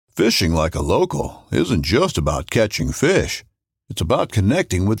Fishing like a local isn't just about catching fish. It's about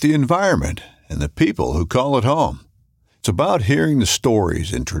connecting with the environment and the people who call it home. It's about hearing the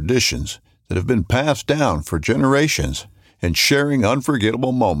stories and traditions that have been passed down for generations and sharing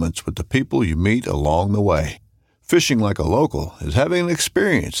unforgettable moments with the people you meet along the way. Fishing like a local is having an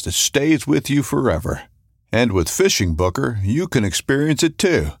experience that stays with you forever. And with Fishing Booker, you can experience it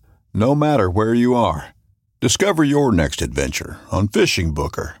too, no matter where you are. Discover your next adventure on Fishing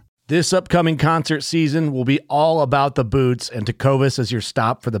Booker. This upcoming concert season will be all about the boots, and Tecovas is your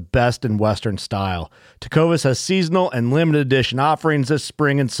stop for the best in Western style. Tecovas has seasonal and limited edition offerings this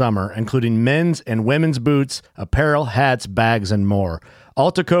spring and summer, including men's and women's boots, apparel, hats, bags, and more.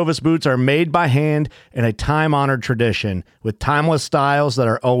 All Tecovas boots are made by hand in a time-honored tradition with timeless styles that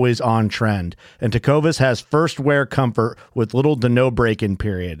are always on trend. And Tecovas has first wear comfort with little to no break-in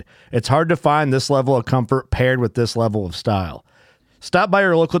period. It's hard to find this level of comfort paired with this level of style. Stop by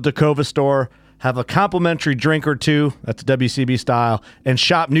your local Tecovas store, have a complimentary drink or two, that's WCB style, and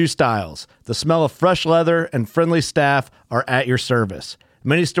shop new styles. The smell of fresh leather and friendly staff are at your service.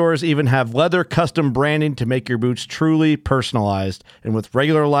 Many stores even have leather custom branding to make your boots truly personalized. And with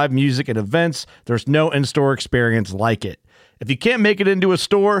regular live music and events, there's no in-store experience like it. If you can't make it into a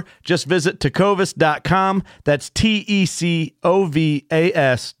store, just visit tecovas.com. That's TECOVAS.com.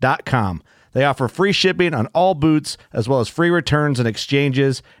 They offer free shipping on all boots, as well as free returns and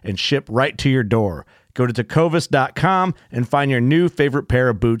exchanges, and ship right to your door. Go to tecovas.com and find your new favorite pair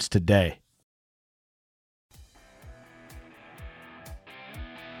of boots today.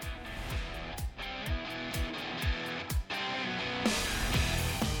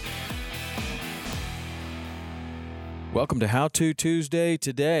 Welcome to How To Tuesday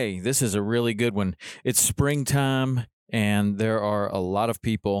today. This is a really good one. It's springtime, and there are a lot of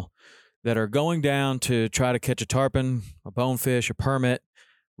people that are going down to try to catch a tarpon, a bonefish, a permit,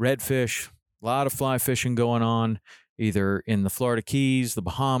 redfish. A lot of fly fishing going on, either in the Florida Keys, the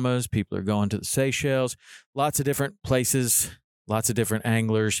Bahamas. People are going to the Seychelles. Lots of different places, lots of different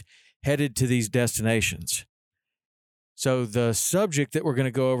anglers headed to these destinations. So the subject that we're going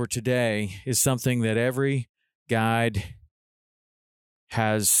to go over today is something that every guide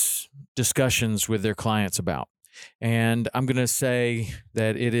has discussions with their clients about. And I'm going to say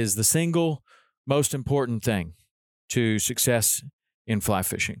that it is the single most important thing to success in fly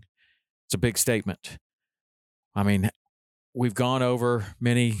fishing. It's a big statement. I mean, we've gone over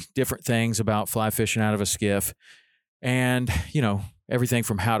many different things about fly fishing out of a skiff, and, everything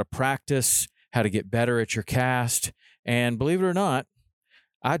from how to practice, how to get better at your cast. And believe it or not,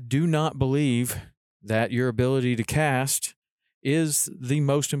 I do not believe that your ability to cast is the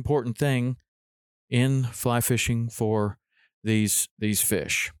most important thing in fly fishing for these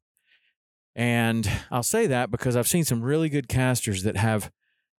fish. And I'll say that because I've seen some really good casters that have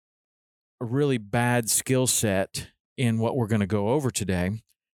a really bad skill set in what we're going to go over today,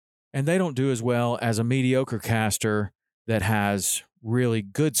 and they don't do as well as a mediocre caster that has really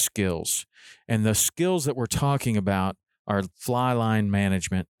good skills. And the skills that we're talking about are fly line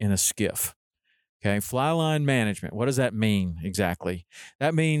management in a skiff. Okay, fly line management, what does that mean exactly?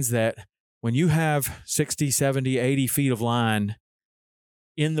 That means that when you have 60, 70, 80 feet of line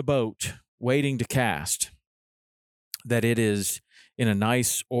in the boat waiting to cast, that it is in a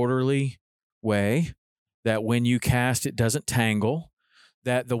nice, orderly way, that when you cast, it doesn't tangle,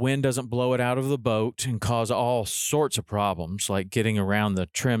 that the wind doesn't blow it out of the boat and cause all sorts of problems, like getting around the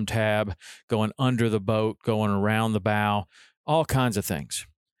trim tab, going under the boat, going around the bow, all kinds of things.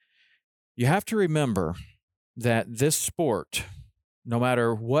 You have to remember that this sport, no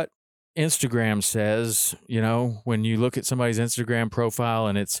matter what Instagram says, when you look at somebody's Instagram profile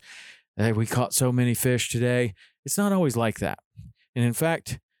and it's, hey, we caught so many fish today, it's not always like that. And in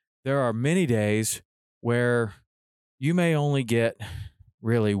fact, there are many days where you may only get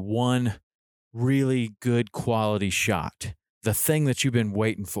really one really good quality shot, the thing that you've been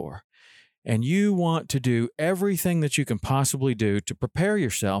waiting for. And you want to do everything that you can possibly do to prepare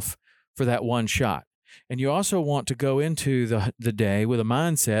yourself for that one shot. And you also want to go into the day with a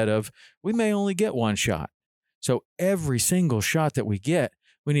mindset of, we may only get one shot. So every single shot that we get,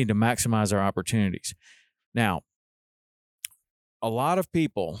 we need to maximize our opportunities. Now, a lot of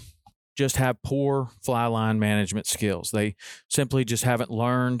people just have poor fly line management skills. They simply just haven't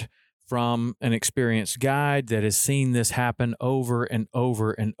learned from an experienced guide that has seen this happen over and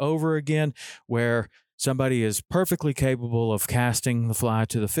over and over again, where somebody is perfectly capable of casting the fly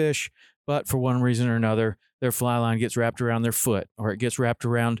to the fish, but for one reason or another, their fly line gets wrapped around their foot, or it gets wrapped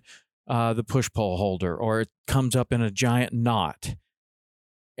around the push pole holder, or it comes up in a giant knot,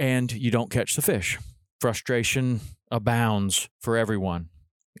 and you don't catch the fish. Frustration abounds for everyone.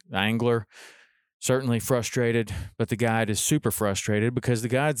 The angler, certainly frustrated, but the guide is super frustrated because the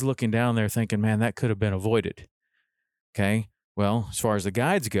guide's looking down there thinking, man, that could have been avoided. Okay. Well, as far as the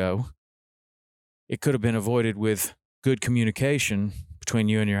guides go, it could have been avoided with good communication between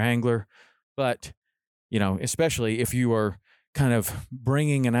you and your angler. But, especially if you are kind of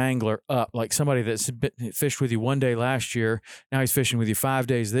bringing an angler up, like somebody that's fished with you one day last year, now he's fishing with you 5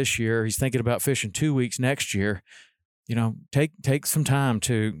 days this year, he's thinking about fishing 2 weeks next year, take some time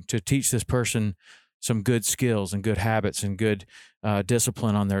to teach this person some good skills and good habits and good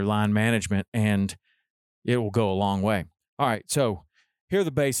discipline on their line management, and it will go a long way. All right, so here are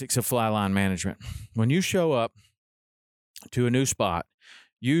the basics of fly line management. When you show up to a new spot,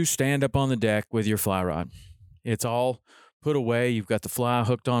 you stand up on the deck with your fly rod. It's all put away. You've got the fly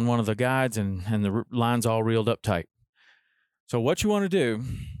hooked on one of the guides, and the line's all reeled up tight. So what you want to do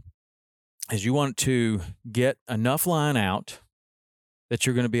is you want to get enough line out that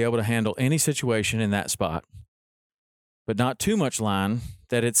you're going to be able to handle any situation in that spot, but not too much line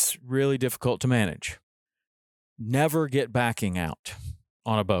that it's really difficult to manage. Never get backing out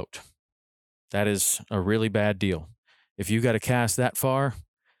on a boat. That is a really bad deal. If you got to cast that far,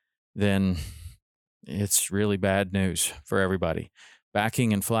 then it's really bad news for everybody.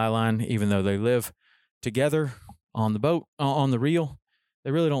 Backing and fly line, even though they live together on the boat, on the reel,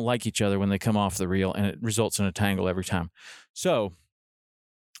 they really don't like each other when they come off the reel, and it results in a tangle every time. So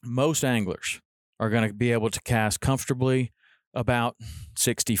most anglers are going to be able to cast comfortably about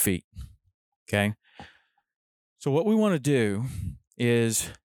 60 feet. Okay. So what we want to do is,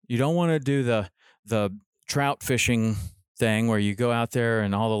 you don't want to do the trout fishing thing where you go out there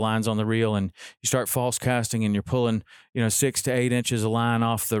and all the line's on the reel and you start false casting and you're pulling 6 to 8 inches of line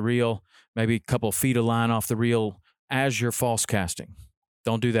off the reel, maybe a couple of feet of line off the reel as you're false casting.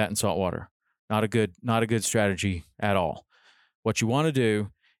 Don't do that in saltwater. Not a good strategy at all. What you want to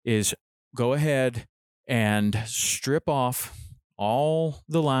do is go ahead and strip off all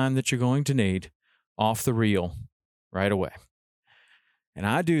the line that you're going to need off the reel right away. And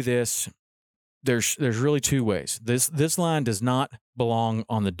I do this, there's really 2 ways. This line does not belong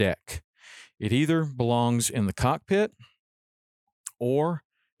on the deck. It either belongs in the cockpit or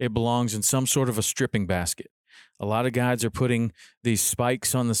it belongs in some sort of a stripping basket. A lot of guides are putting these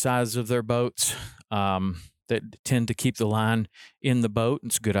spikes on the sides of their boats that tend to keep the line in the boat.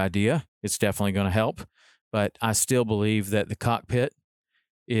 It's a good idea. It's definitely going to help. But I still believe that the cockpit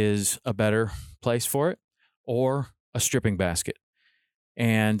is a better place for it, or a stripping basket.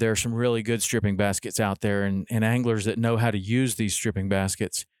 And there are some really good stripping baskets out there, and anglers that know how to use these stripping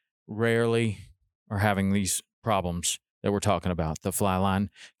baskets rarely are having these problems that we're talking about. The fly line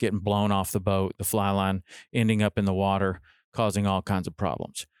getting blown off the boat, the fly line ending up in the water, causing all kinds of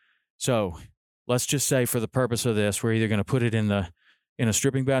problems. So let's just say, for the purpose of this, we're either going to put it in a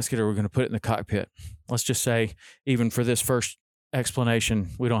stripping basket or we're going to put it in the cockpit. Let's just say, even for this first explanation,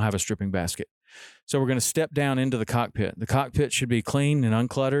 we don't have a stripping basket. So we're going to step down into the cockpit. The cockpit should be clean and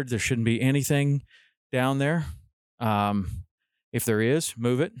uncluttered. There shouldn't be anything down there. If there is,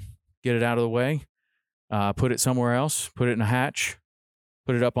 move it, get it out of the way, put it somewhere else, put it in a hatch,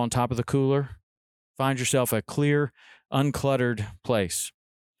 put it up on top of the cooler. Find yourself a clear, uncluttered place.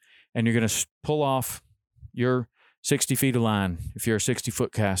 And you're going to pull off your 60 feet of line if you're a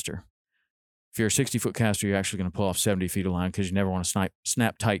 60-foot caster. If you're a 60-foot caster, you're actually going to pull off 70 feet of line because you never want to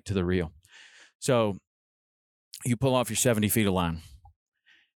snap tight to the reel. So you pull off your 70 feet of line.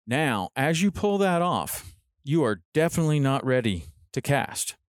 Now, as you pull that off, you are definitely not ready to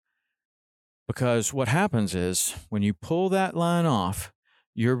cast. Because what happens is, when you pull that line off,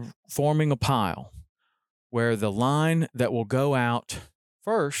 you're forming a pile where the line that will go out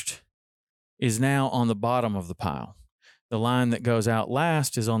first is now on the bottom of the pile. The line that goes out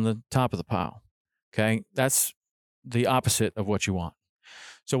last is on the top of the pile. Okay? That's the opposite of what you want.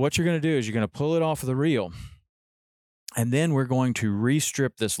 So what you're going to do is you're going to pull it off of the reel, and then we're going to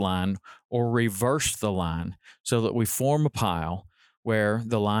restrip this line or reverse the line so that we form a pile where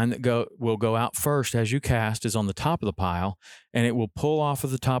the line that will go out first as you cast is on the top of the pile, and it will pull off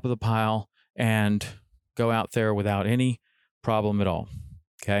of the top of the pile and go out there without any problem at all.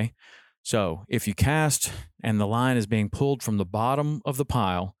 Okay? So if you cast and the line is being pulled from the bottom of the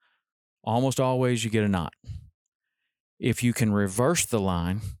pile, almost always you get a knot. If you can reverse the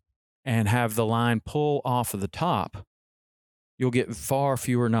line and have the line pull off of the top, you'll get far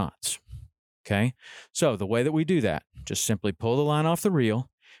fewer knots. Okay? So the way that we do that, just simply pull the line off the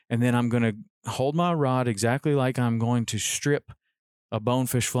reel, and then I'm going to hold my rod exactly like I'm going to strip a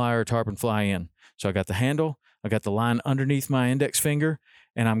bonefish fly or a tarpon fly in. So I got the handle, I got the line underneath my index finger,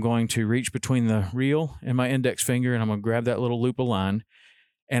 and I'm going to reach between the reel and my index finger, and I'm going to grab that little loop of line,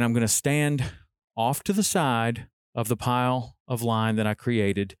 And I'm going to stand off to the side of the pile of line that I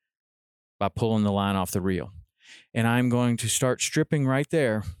created by pulling the line off the reel. And I'm going to start stripping right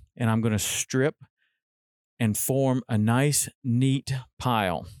there, and I'm going to strip and form a nice, neat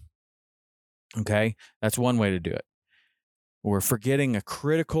pile. Okay? That's one way to do it. We're forgetting a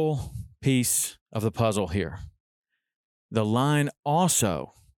critical piece of the puzzle here. The line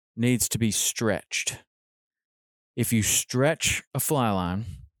also needs to be stretched. If you stretch a fly line,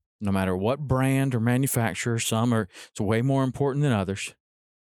 no matter what brand or manufacturer, it's way more important than others.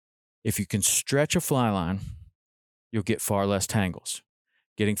 If you can stretch a fly line, you'll get far less tangles.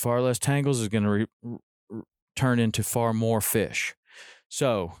 Getting far less tangles is going to turn into far more fish.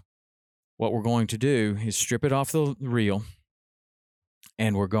 So what we're going to do is strip it off the reel,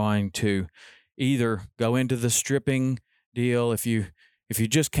 and we're going to either go into the stripping deal. If you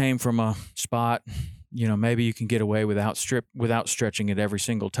just came from a spot, maybe you can get away without stretching it every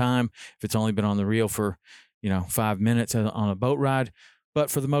single time if it's only been on the reel for 5 minutes on a boat ride. But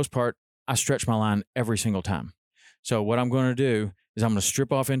for the most part, I stretch my line every single time. So what I'm going to do is I'm going to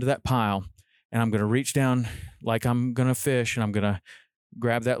strip off into that pile, and I'm going to reach down like I'm going to fish, and I'm going to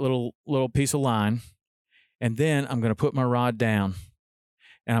grab that little piece of line, and then I'm going to put my rod down,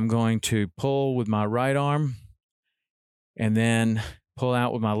 and I'm going to pull with my right arm and then pull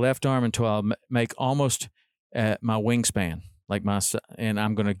out with my left arm until I make almost at my wingspan, and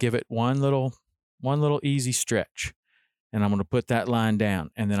I'm going to give it one little easy stretch, and I'm going to put that line down,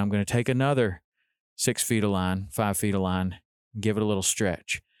 and then I'm going to take another 6 feet of line, 5 feet of line, and give it a little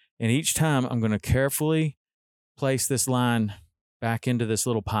stretch. And each time I'm going to carefully place this line back into this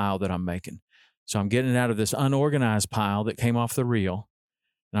little pile that I'm making. So I'm getting it out of this unorganized pile that came off the reel,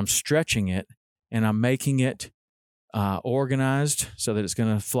 and I'm stretching it, and I'm making it organized so that it's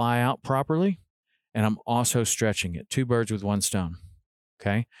going to fly out properly. And I'm also stretching it. 2 birds with 1 stone.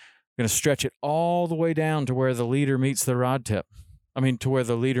 Okay. I'm going to stretch it all the way down to where the leader meets the rod tip. To where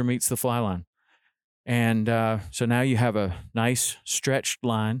the leader meets the fly line. And so now you have a nice stretched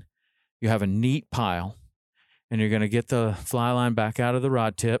line. You have a neat pile, and you're going to get the fly line back out of the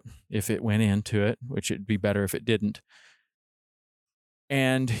rod tip if it went into it, which it'd be better if it didn't.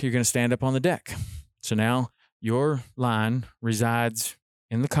 And you're going to stand up on the deck. So now your line resides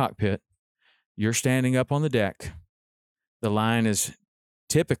in the cockpit. You're standing up on the deck. The line is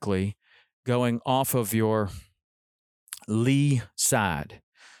typically going off of your lee side.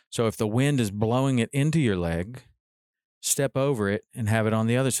 So if the wind is blowing it into your leg, step over it and have it on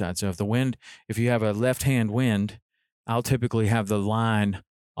the other side. So if you have a left-hand wind, I'll typically have the line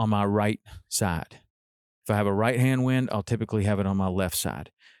on my right side. If I have a right-hand wind, I'll typically have it on my left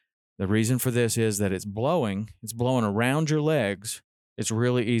side. The reason for this is that it's blowing around your legs. It's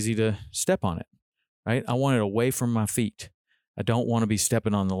really easy to step on it, right? I want it away from my feet. I don't want to be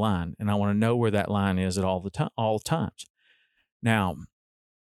stepping on the line, and I want to know where that line is at all times. Now,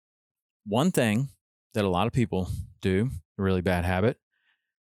 one thing that a lot of people do, a really bad habit,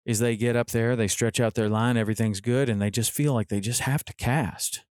 is they get up there, they stretch out their line, everything's good, and they just feel like they just have to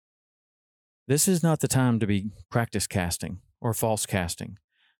cast. This is not the time to be practice casting or false casting.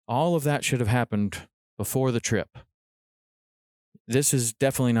 All of that should have happened before the trip. This is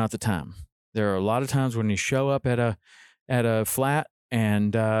definitely not the time. There are a lot of times when you show up at a flat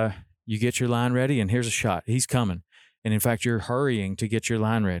and you get your line ready, and here's a shot. He's coming. And in fact, you're hurrying to get your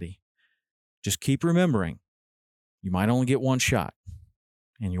line ready. Just keep remembering, you might only get one shot,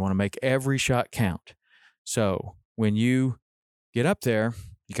 and you want to make every shot count. So when you get up there,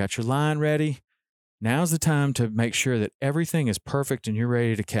 you got your line ready. Now's the time to make sure that everything is perfect and you're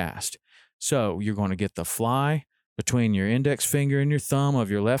ready to cast. So you're going to get the fly between your index finger and your thumb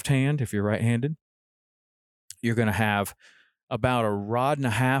of your left hand, if you're right-handed. You're going to have about 1.5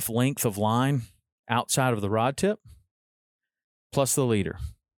 rod length of line outside of the rod tip, plus the leader.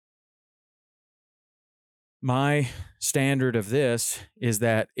 My standard of this is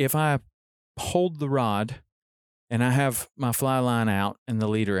that if I hold the rod and I have my fly line out and the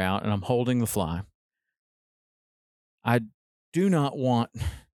leader out and I'm holding the fly, I do not want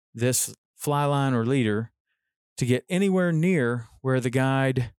this fly line or leader to get anywhere near where the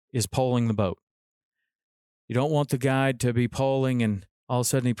guide is poling the boat. You don't want the guide to be poling and all of a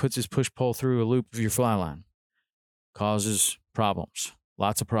sudden he puts his push pole through a loop of your fly line. Causes problems,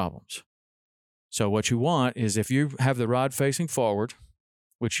 lots of problems. So what you want is, if you have the rod facing forward,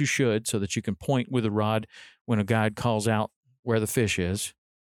 which you should, so that you can point with the rod when a guide calls out where the fish is,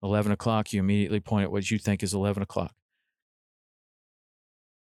 11 o'clock, you immediately point at what you think is 11 o'clock.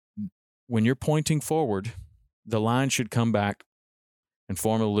 When you're pointing forward, the line should come back and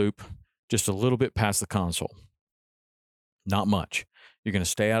form a loop just a little bit past the console. Not much. You're going to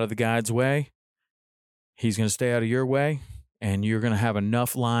stay out of the guide's way. He's going to stay out of your way. And you're going to have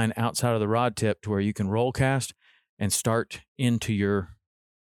enough line outside of the rod tip to where you can roll cast and start into your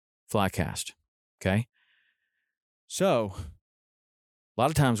fly cast. Okay? So, a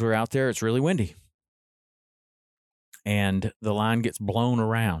lot of times we're out there, it's really windy. And the line gets blown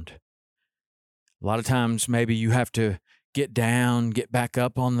around. A lot of times maybe you have to get down, get back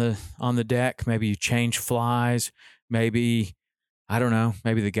up on the deck. Maybe you change flies. Maybe, I don't know,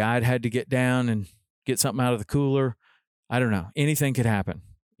 maybe the guide had to get down and get something out of the cooler. I don't know. Anything could happen.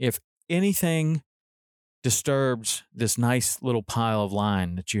 If anything disturbs this nice little pile of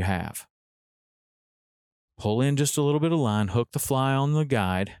line that you have, pull in just a little bit of line, hook the fly on the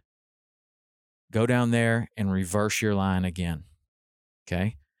guide, go down there and reverse your line again.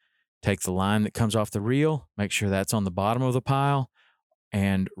 Okay? Take the line that comes off the reel, make sure that's on the bottom of the pile,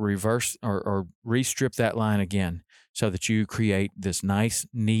 and reverse or restrip that line again so that you create this nice,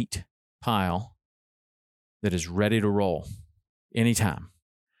 neat pile that is ready to roll anytime.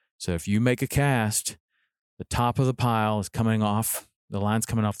 So if you make a cast, the top of the pile is coming off, the line's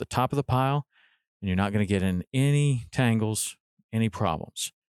coming off the top of the pile, and you're not going to get in any tangles, any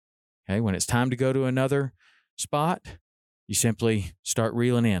problems. Okay, when it's time to go to another spot, you simply start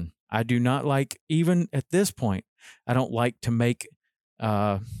reeling in. I do not like, even at this point, I don't like to make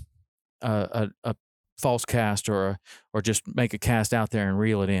a false cast or just make a cast out there and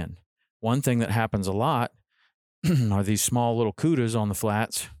reel it in. One thing that happens a lot are these small little cudas on the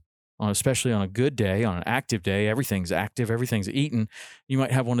flats, especially on a good day, on an active day. Everything's active, everything's eaten. You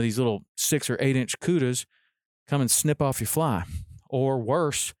might have one of these little 6 or 8 inch cudas come and snip off your fly, or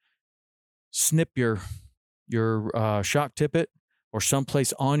worse, snip your shock tippet or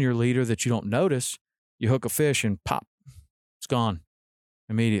someplace on your leader that you don't notice. You hook a fish and pop, it's gone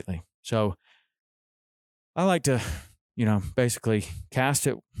immediately. So I like to, basically cast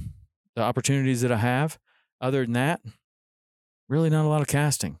it the opportunities that I have. Other than that, really not a lot of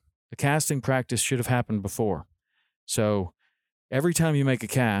casting. The casting practice should have happened before. So every time you make a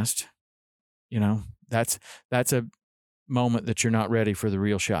cast, that's a moment that you're not ready for the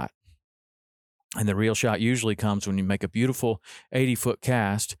real shot. And the real shot usually comes when you make a beautiful 80-foot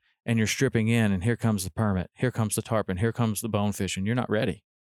cast and you're stripping in, and here comes the permit, here comes the tarpon, here comes the bonefish, and you're not ready.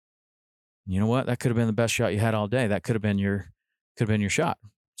 You know what? That could have been the best shot you had all day. That could have been your shot.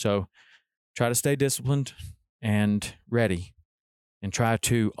 So try to stay disciplined and ready, and try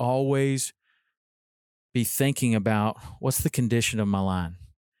to always be thinking about, what's the condition of my line?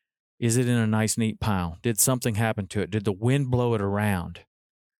 Is it in a nice, neat pile? Did something happen to it? Did the wind blow it around?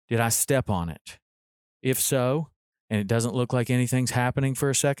 Did I step on it? If so, and it doesn't look like anything's happening for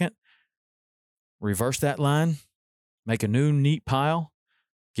a second, reverse that line, make a new, neat pile,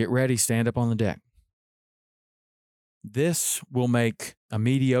 get ready, stand up on the deck. This will make a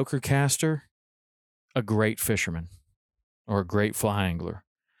mediocre caster a great fisherman or a great fly angler.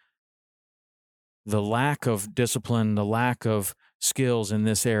 The lack of discipline, the lack of skills in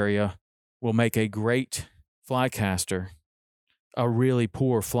this area will make a great fly caster a really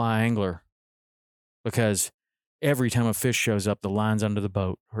poor fly angler, because every time a fish shows up, the line's under the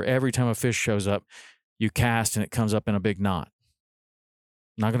boat, or every time a fish shows up, you cast and it comes up in a big knot.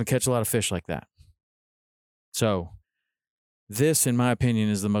 Not going to catch a lot of fish like that. So this, in my opinion,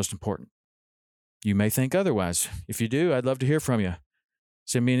 is the most important. You may think otherwise. If you do, I'd love to hear from you.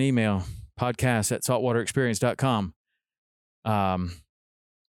 Send me an email, podcast@saltwaterexperience.com. And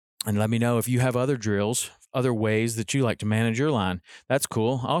let me know if you have other drills, other ways that you like to manage your line. That's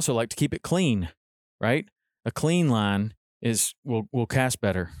cool. I also like to keep it clean, right? A clean line will cast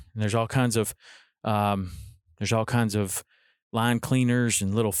better. And there's all kinds of line cleaners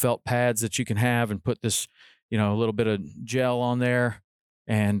and little felt pads that you can have, and put this, a little bit of gel on there,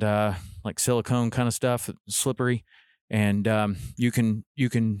 and like silicone kind of stuff, slippery. And you can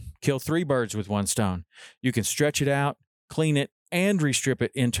kill 3 birds with one stone. You can stretch it out, clean it, and restrip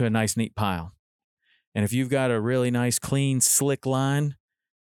it into a nice, neat pile. And if you've got a really nice, clean, slick line,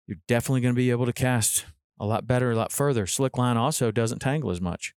 you're definitely going to be able to cast a lot better, a lot further. Slick line also doesn't tangle as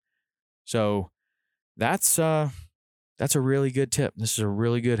much. So that's a really good tip. This is a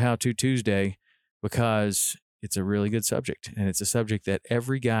really good How-To Tuesday, because it's a really good subject. And it's a subject that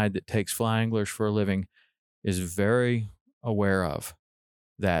every guide that takes fly anglers for a living is very aware of,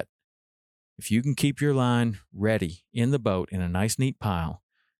 that if you can keep your line ready in the boat in a nice, neat pile,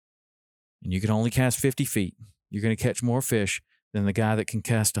 and you can only cast 50 feet, you're going to catch more fish than the guy that can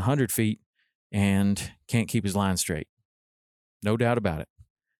cast 100 feet and can't keep his line straight. No doubt about it.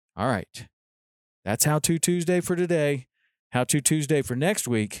 All right. That's How-To Tuesday for today. How-To Tuesday for next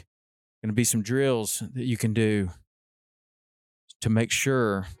week, going to be some drills that you can do to make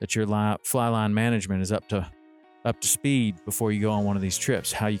sure that your fly line management is up to speed before you go on one of these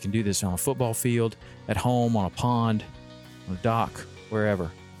trips. How you can do this on a football field, at home, on a pond, on a dock,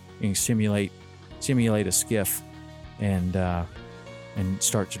 wherever. You can simulate a skiff and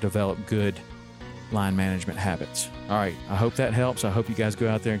start to develop good line management habits. All right, I hope that helps. I hope you guys go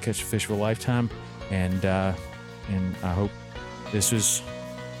out there and catch a fish for a lifetime, and I hope this was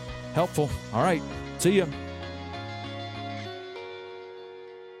helpful. All right, see ya.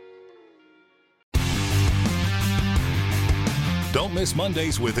 Don't miss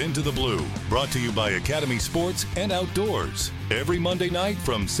Mondays with Into the Blue, brought to you by Academy Sports and Outdoors. Every Monday night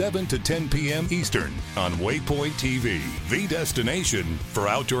from 7 to 10 p.m. Eastern on Waypoint TV, the destination for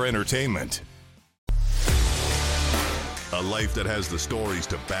outdoor entertainment. A life that has the stories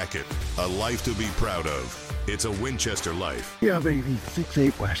to back it. A life to be proud of. It's a Winchester life. Yeah, baby.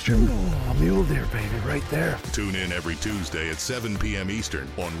 6'8" Western. Oh, mule deer, baby, right there. Tune in every Tuesday at 7 p.m. Eastern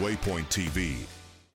on Waypoint TV.